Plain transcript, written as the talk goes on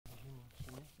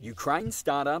Ukraine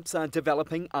startups are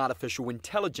developing artificial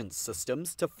intelligence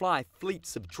systems to fly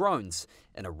fleets of drones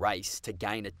in a race to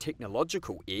gain a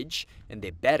technological edge in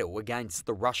their battle against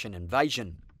the Russian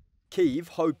invasion. Kyiv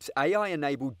hopes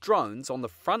AI-enabled drones on the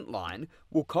front line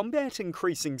will combat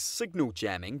increasing signal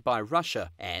jamming by Russia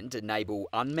and enable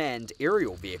unmanned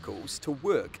aerial vehicles to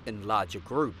work in larger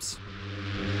groups.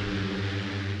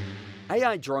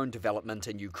 AI drone development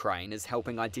in Ukraine is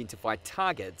helping identify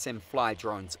targets and fly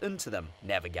drones into them,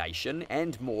 navigation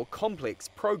and more complex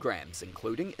programs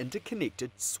including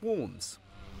interconnected swarms.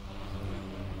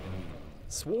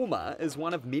 Swarmer is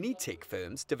one of many tech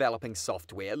firms developing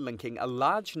software linking a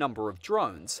large number of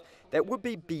drones that would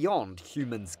be beyond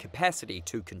humans' capacity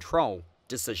to control.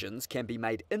 Decisions can be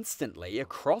made instantly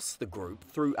across the group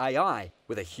through AI,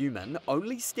 with a human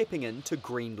only stepping in to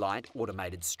green-light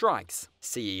automated strikes.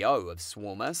 CEO of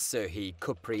Swarmer, Serhiy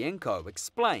Kuprienko,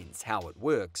 explains how it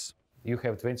works. You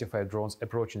have 25 drones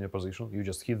approaching your position, you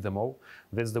just hit them all.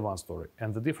 That's the one story.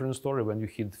 And the different story when you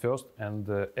hit first and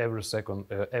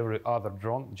every other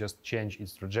drone just change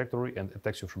its trajectory and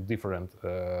attacks you from different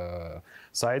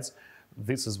sides.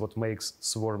 This is what makes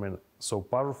swarming so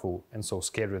powerful and so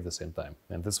scary at the same time.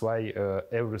 And that's why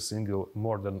every single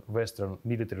modern Western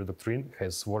military doctrine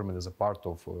has swarming as a part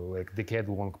of like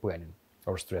decade-long planning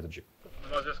or strategy.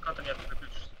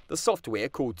 The software,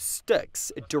 called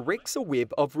Styx, directs a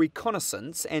web of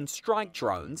reconnaissance and strike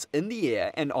drones in the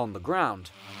air and on the ground.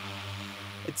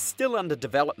 It's still under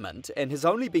development and has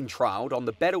only been trialled on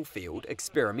the battlefield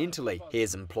experimentally.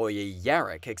 Here's employee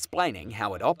Yarek explaining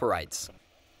how it operates.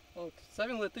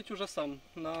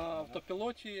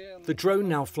 The drone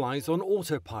now flies on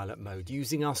autopilot mode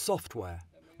using our software.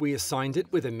 We assigned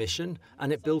it with a mission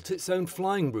and it built its own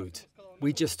flying route.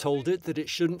 We just told it that it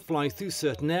shouldn't fly through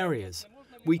certain areas.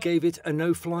 We gave it a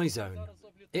no-fly zone.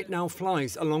 It now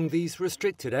flies along these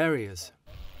restricted areas.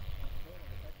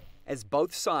 As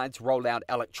both sides roll out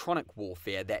electronic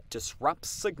warfare that disrupts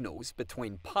signals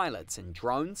between pilots and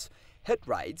drones, hit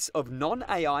rates of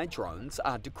non-AI drones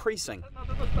are decreasing.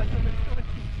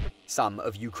 Some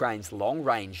of Ukraine's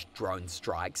long-range drone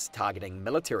strikes targeting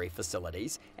military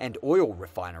facilities and oil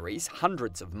refineries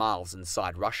hundreds of miles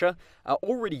inside Russia are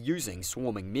already using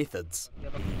swarming methods.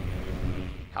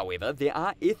 However, there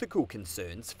are ethical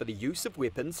concerns for the use of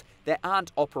weapons that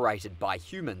aren't operated by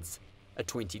humans. A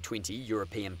 2020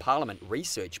 European Parliament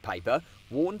research paper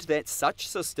warned that such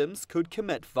systems could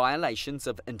commit violations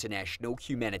of international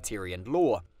humanitarian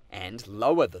law and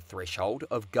lower the threshold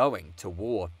of going to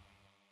war.